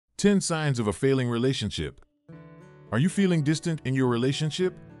10 signs of a failing relationship. Are you feeling distant in your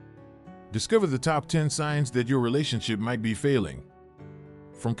relationship? Discover the top 10 signs that your relationship might be failing.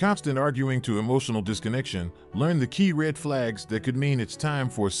 From constant arguing to emotional disconnection, learn the key red flags that could mean it's time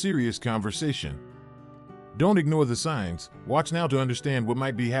for a serious conversation. Don't ignore the signs. Watch now to understand what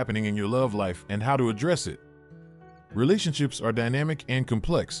might be happening in your love life and how to address it. Relationships are dynamic and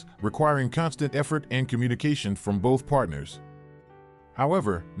complex, requiring constant effort and communication from both partners.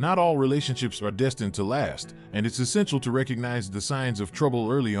 However, not all relationships are destined to last, and it's essential to recognize the signs of trouble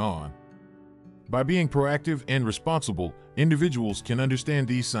early on. By being proactive and responsible, individuals can understand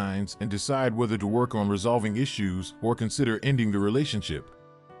these signs and decide whether to work on resolving issues or consider ending the relationship.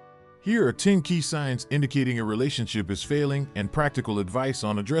 Here are 10 key signs indicating a relationship is failing and practical advice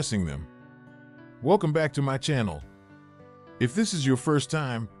on addressing them. Welcome back to my channel. If this is your first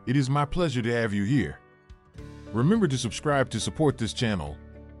time, it is my pleasure to have you here. Remember to subscribe to support this channel.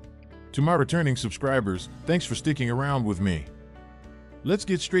 To my returning subscribers, thanks for sticking around with me. Let's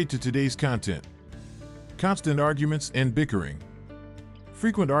get straight to today's content. Constant arguments and bickering.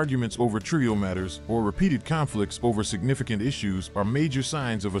 Frequent arguments over trivial matters or repeated conflicts over significant issues are major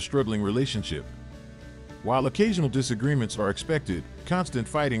signs of a struggling relationship. While occasional disagreements are expected, constant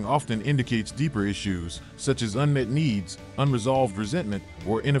fighting often indicates deeper issues, such as unmet needs, unresolved resentment,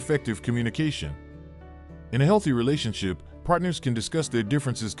 or ineffective communication. In a healthy relationship, partners can discuss their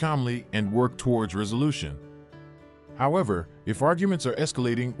differences calmly and work towards resolution. However, if arguments are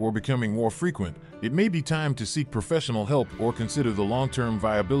escalating or becoming more frequent, it may be time to seek professional help or consider the long-term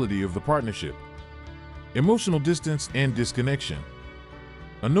viability of the partnership. Emotional distance and disconnection.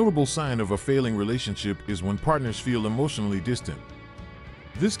 A notable sign of a failing relationship is when partners feel emotionally distant.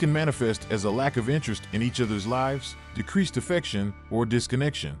 This can manifest as a lack of interest in each other's lives, decreased affection, or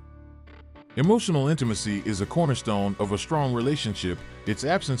disconnection. Emotional intimacy is a cornerstone of a strong relationship. Its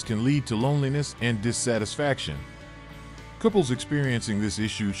absence can lead to loneliness and dissatisfaction. Couples experiencing this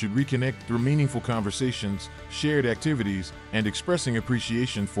issue should reconnect through meaningful conversations, shared activities, and expressing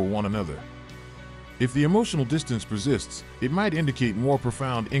appreciation for one another. If the emotional distance persists, it might indicate more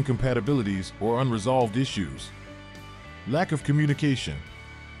profound incompatibilities or unresolved issues. Lack of communication.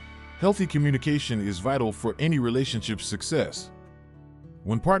 Healthy communication is vital for any relationship's success.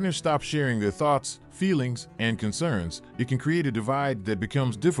 When partners stop sharing their thoughts, feelings, and concerns, it can create a divide that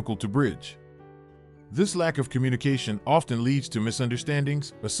becomes difficult to bridge. This lack of communication often leads to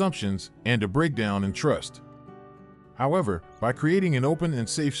misunderstandings, assumptions, and a breakdown in trust. However, by creating an open and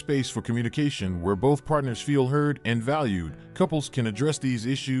safe space for communication where both partners feel heard and valued, couples can address these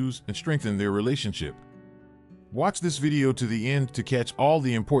issues and strengthen their relationship. Watch this video to the end to catch all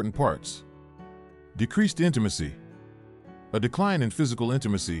the important parts. Decreased intimacy. A decline in physical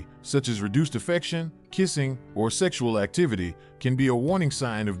intimacy, such as reduced affection, kissing, or sexual activity, can be a warning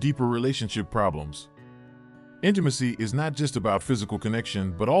sign of deeper relationship problems. Intimacy is not just about physical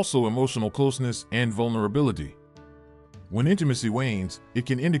connection, but also emotional closeness and vulnerability. When intimacy wanes, it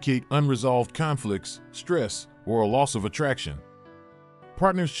can indicate unresolved conflicts, stress, or a loss of attraction.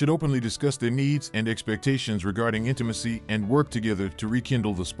 Partners should openly discuss their needs and expectations regarding intimacy and work together to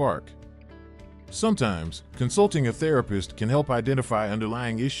rekindle the spark. Sometimes, consulting a therapist can help identify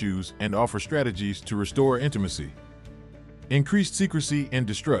underlying issues and offer strategies to restore intimacy. Increased secrecy and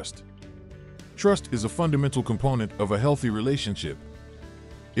distrust. Trust is a fundamental component of a healthy relationship.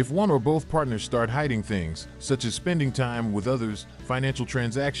 If one or both partners start hiding things, such as spending time with others, financial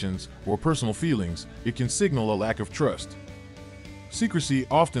transactions, or personal feelings, it can signal a lack of trust. Secrecy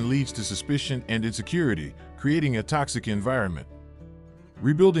often leads to suspicion and insecurity, creating a toxic environment.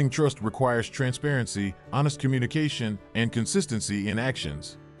 Rebuilding trust requires transparency, honest communication, and consistency in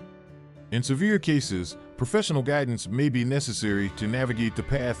actions. In severe cases, professional guidance may be necessary to navigate the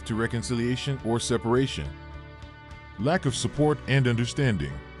path to reconciliation or separation. Lack of support and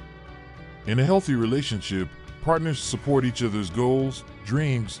understanding. In a healthy relationship, partners support each other's goals,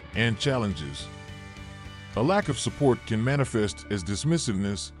 dreams, and challenges. A lack of support can manifest as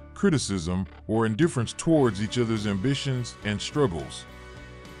dismissiveness, criticism, or indifference towards each other's ambitions and struggles.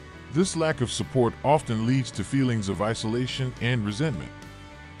 This lack of support often leads to feelings of isolation and resentment.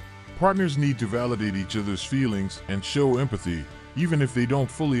 Partners need to validate each other's feelings and show empathy, even if they don't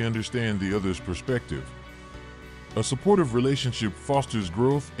fully understand the other's perspective. A supportive relationship fosters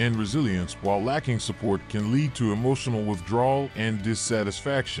growth and resilience, while lacking support can lead to emotional withdrawal and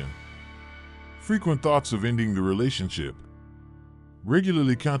dissatisfaction. Frequent thoughts of ending the relationship.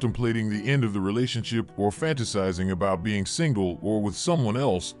 Regularly contemplating the end of the relationship or fantasizing about being single or with someone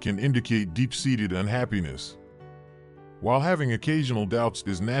else can indicate deep-seated unhappiness. While having occasional doubts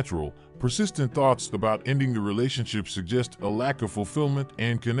is natural, persistent thoughts about ending the relationship suggest a lack of fulfillment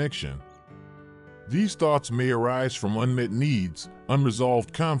and connection. These thoughts may arise from unmet needs,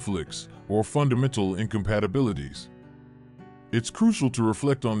 unresolved conflicts, or fundamental incompatibilities. It's crucial to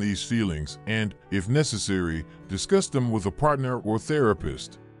reflect on these feelings and, if necessary, discuss them with a partner or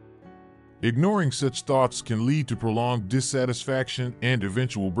therapist. Ignoring such thoughts can lead to prolonged dissatisfaction and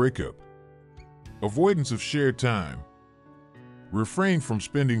eventual breakup. Avoidance of shared time. Refrain from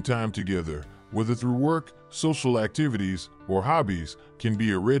spending time together, whether through work, social activities, or hobbies, can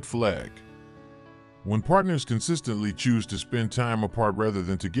be a red flag. When partners consistently choose to spend time apart rather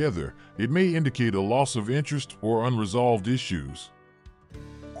than together, it may indicate a loss of interest or unresolved issues.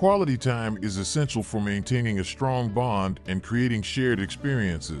 Quality time is essential for maintaining a strong bond and creating shared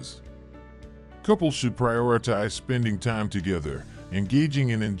experiences. Couples should prioritize spending time together, engaging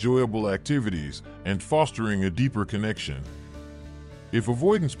in enjoyable activities, and fostering a deeper connection. If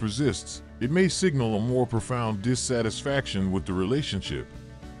avoidance persists, it may signal a more profound dissatisfaction with the relationship.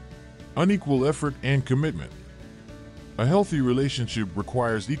 Unequal effort and commitment. A healthy relationship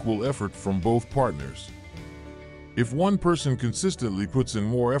requires equal effort from both partners. If one person consistently puts in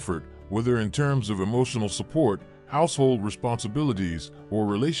more effort, whether in terms of emotional support, household responsibilities, or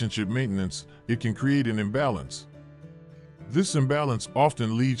relationship maintenance, it can create an imbalance. This imbalance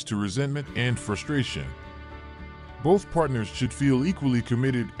often leads to resentment and frustration. Both partners should feel equally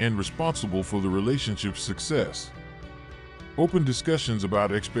committed and responsible for the relationship's success. Open discussions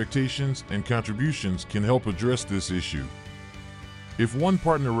about expectations and contributions can help address this issue. If one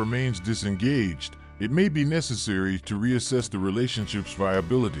partner remains disengaged, it may be necessary to reassess the relationship's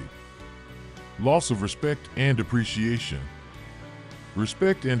viability. Loss of respect and appreciation.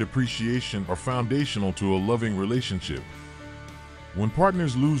 Respect and appreciation are foundational to a loving relationship. When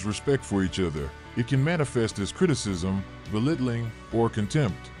partners lose respect for each other, it can manifest as criticism, belittling, or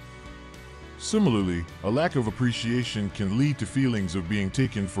contempt. Similarly, a lack of appreciation can lead to feelings of being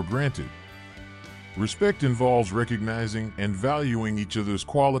taken for granted. Respect involves recognizing and valuing each other's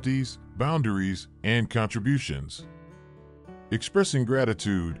qualities, boundaries, and contributions. Expressing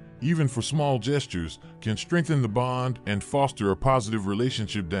gratitude, even for small gestures, can strengthen the bond and foster a positive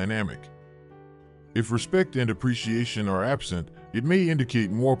relationship dynamic. If respect and appreciation are absent, it may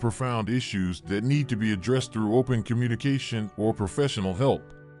indicate more profound issues that need to be addressed through open communication or professional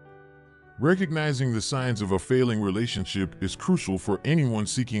help. Recognizing the signs of a failing relationship is crucial for anyone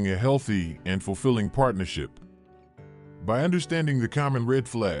seeking a healthy and fulfilling partnership. By understanding the common red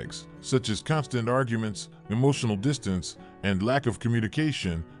flags, such as constant arguments, emotional distance, and lack of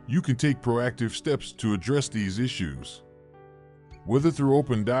communication, you can take proactive steps to address these issues. Whether through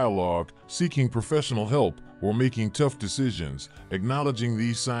open dialogue, seeking professional help, or making tough decisions, acknowledging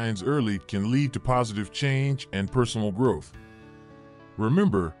these signs early can lead to positive change and personal growth.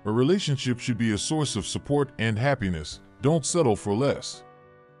 Remember, a relationship should be a source of support and happiness. Don't settle for less.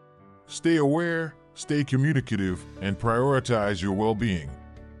 Stay aware, stay communicative, and prioritize your well-being.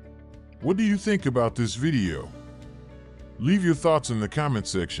 What do you think about this video? Leave your thoughts in the comment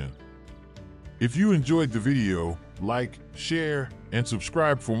section. If you enjoyed the video, like, share, and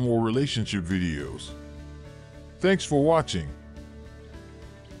subscribe for more relationship videos. Thanks for watching.